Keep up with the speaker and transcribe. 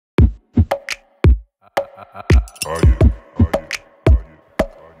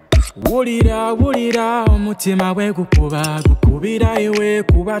Wulira omutima we gukubira iwe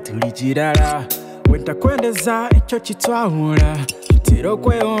kuba tuli kirala wentakwendeza ekyo kitwawula kitera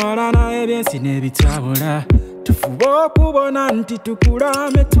okwewalana ebyensi n'ebitwawula tufuba okubona nti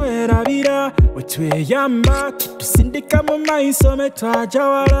tukulame twerabira wetweyamba tusindika mu maiso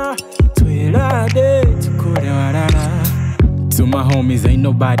metwajawala twerade tukole walala. To my homies, ain't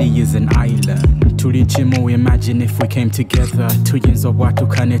nobody is an island. Tuli chimu, imagine if we came together. Tuyenzo watu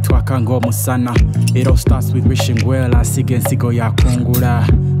kane twakango musana. It all starts with wishing well, asigensigo ya kungula.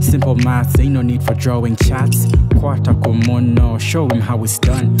 Simple maths, ain't no need for drawing chats. Kwata kumono, show him how it's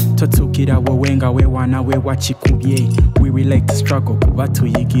done. Totukira wewenga wewana we wachikubye. We relate to struggle, kuba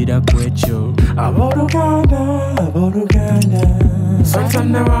tuyigira kwecho. Abooluganda.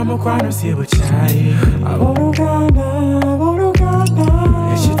 Swatana wa mukwano sibuchai. Abooluganda.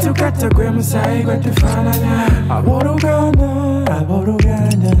 Eshitukata kwe musayi gwe tufananya.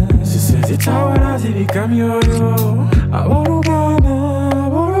 Abooluganda. Zitawala zibika myoyo. Abooluganda.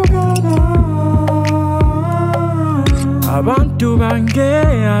 Abantu bange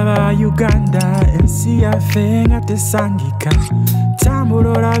aba Uganda ensi yaffe nga tesangika. Tambula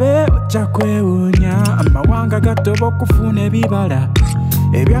olabe ojja kwewuunya amawanga gatoba okufuna ebibala.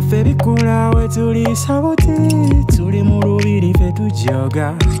 Ebyaffe bikula we tuliisa buti tuli mu lubiri ffe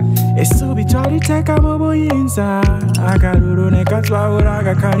tujoga. Essuubi twaliteeka mu buyinza akalulu ne katwawula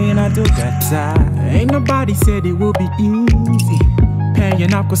akakalina tugatta. Ain't nobody said it would be easy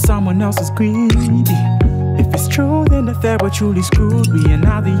paying up cause someone else is greedy. If it's true, then the Pharaoh truly screwed me. And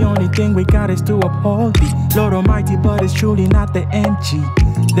now the only thing we got is to uphold thee, Lord Almighty, but it's truly not the NG.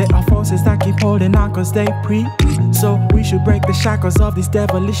 There are forces that keep holding on cause they pre me. So we should break the shackles of this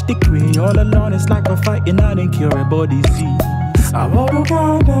devilish decree. All alone it's like we're fighting an incurable disease.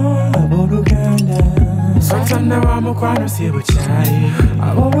 Abooluganda. Swatana wa mukwano sibuchai.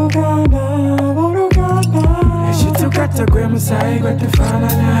 Abooluganda. Eshitukata kwe musayi gwe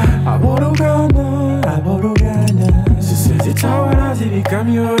tufananya. Abooluganda. Zitawala zibika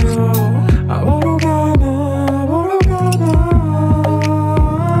myoyo. Abooluganda.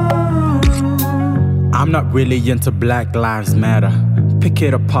 I'm not really into Black Lives Matter. Pick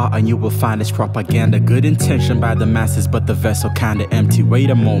it apart and you will find it's propaganda. Good intention by the masses, but the vessel kinda empty. Wait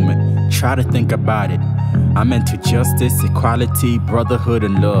a moment, try to think about it. I'm into justice, equality, brotherhood,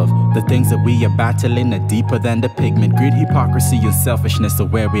 and love. The things that we are battling are deeper than the pigment. Greed, hypocrisy, and selfishness are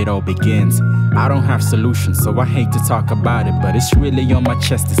where it all begins. I don't have solutions, so I hate to talk about it, but it's really on my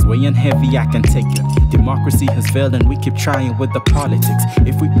chest, it's weighing heavy, I can take it. Democracy has failed and we keep trying with the politics.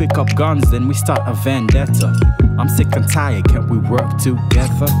 If we pick up guns, then we start a vendetta. I'm sick and tired, can't we work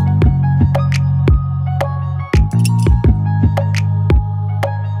together?